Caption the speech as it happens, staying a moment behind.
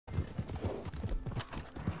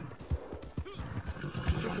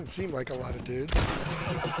Doesn't seem like a lot of dudes.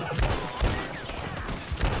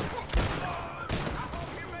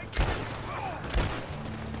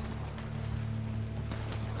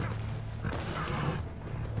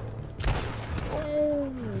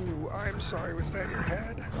 Oh, I'm sorry. Was that your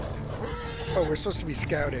head? Oh, we're supposed to be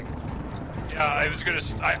scouting. Yeah, I was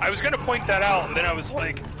gonna point that out, and then I was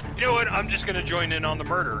like, you know what? I'm just gonna join in on the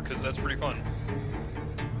murder because that's pretty fun.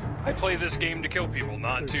 I play this game to kill people,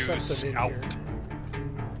 not There's to something in scout. here.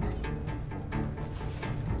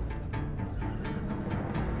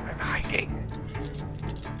 I'm hiding.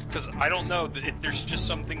 Because I don't know, there's just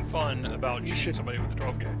something fun about shooting somebody with a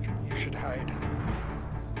 12 gauge. You should hide.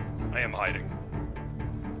 I am hiding.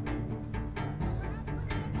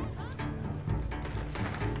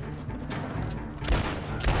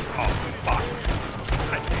 Oh, fuck.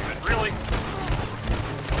 God damn it, really?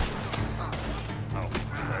 Oh,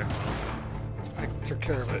 okay. I took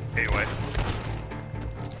care of it. Anyway.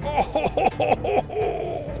 Oh!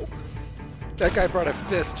 That guy brought a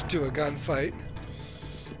fist to a gunfight.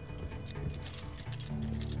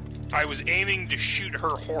 I was aiming to shoot her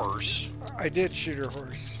horse. I did shoot her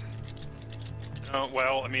horse. Oh,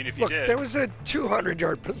 well, I mean, if you Look, did... there was a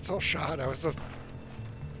 200-yard pistol shot. I was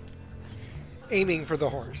aiming for the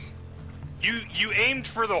horse. You aimed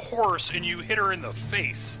for the horse and you hit her in the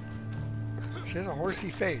face. She has a horsey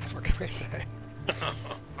face. What can I say?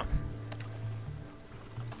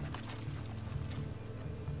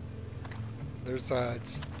 There's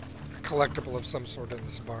it's a collectible of some sort in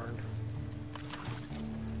this barn.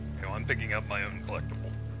 Okay, well, I'm picking up my own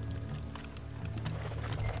collectible.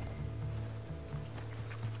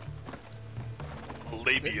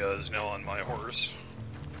 Labia is now on my horse.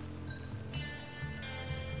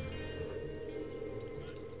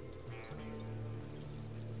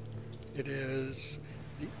 It is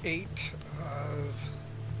the 8 of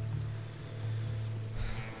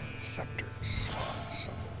scepters. Wands,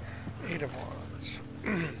 8 of wands.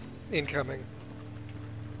 Incoming.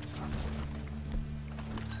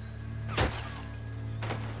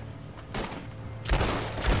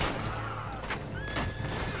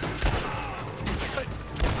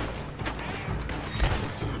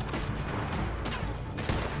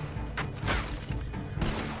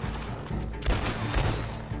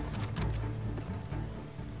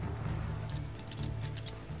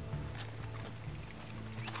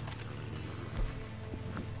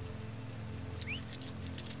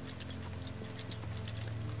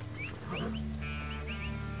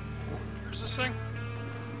 Where's this thing?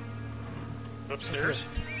 Upstairs?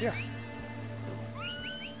 Yeah.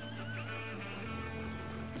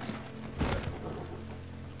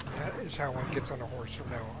 That is how one gets on a horse from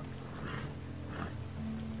now on.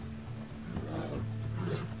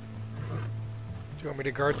 Do you want me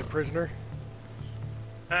to guard the prisoner?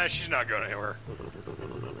 She's not going anywhere.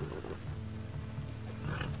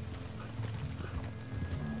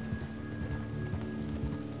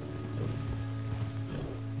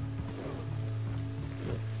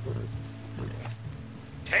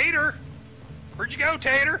 Tater! Where'd you go,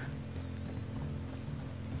 Tater?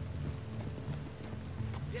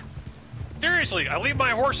 Seriously, I leave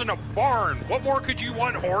my horse in a barn. What more could you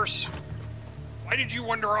want, horse? Why did you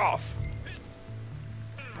wander off?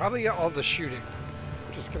 Probably all the shooting.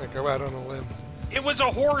 Just gonna go out on a limb. It was a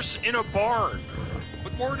horse in a barn.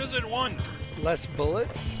 What more does it want? Less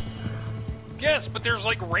bullets? Yes, but there's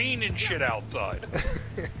like rain and shit outside.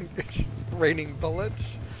 It's raining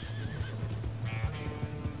bullets?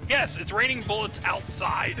 Yes, it's raining bullets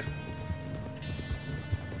outside.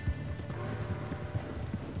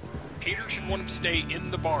 Tater should want to stay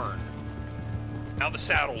in the barn. Now the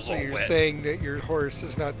saddle's So all you're wet. saying that your horse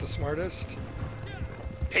is not the smartest?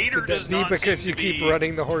 Tater Could does that be not because seem you to keep be...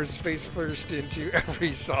 running the horse face first into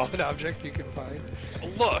every solid object you can find?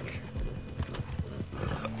 Look.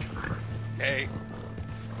 Okay.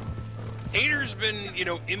 Tater's been, you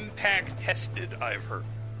know, impact tested, I've heard.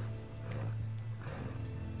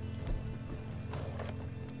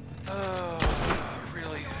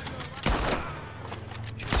 Really?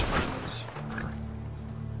 Choose friends.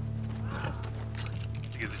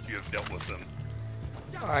 See that you have dealt with them.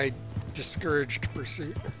 I discouraged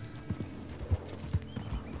pursuit.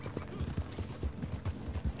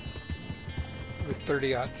 With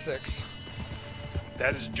 30-06.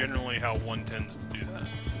 That is generally how one tends to do that.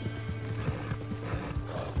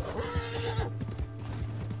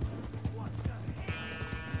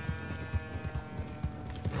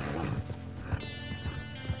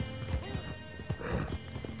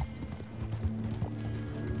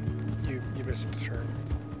 You missed a turn.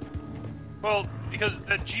 Well, because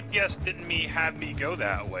the GPS didn't have me go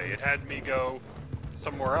that way. It had me go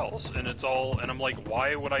somewhere else, and it's all, and I'm like,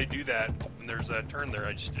 why would I do that when there's that turn there?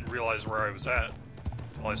 I just didn't realize where I was at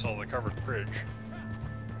until I saw the covered bridge.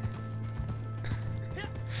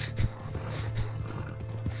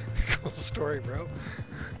 Cool story, bro.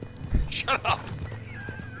 Shut up!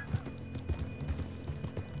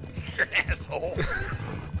 You're an asshole.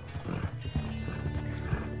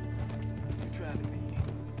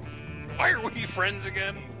 Why are we friends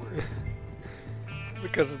again?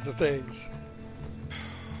 Because of the things.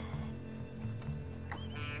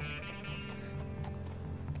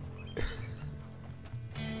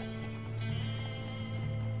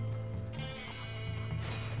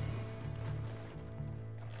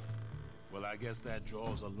 Well, I guess that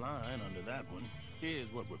draws a line under that one.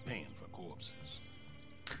 Here's what we're paying for corpses.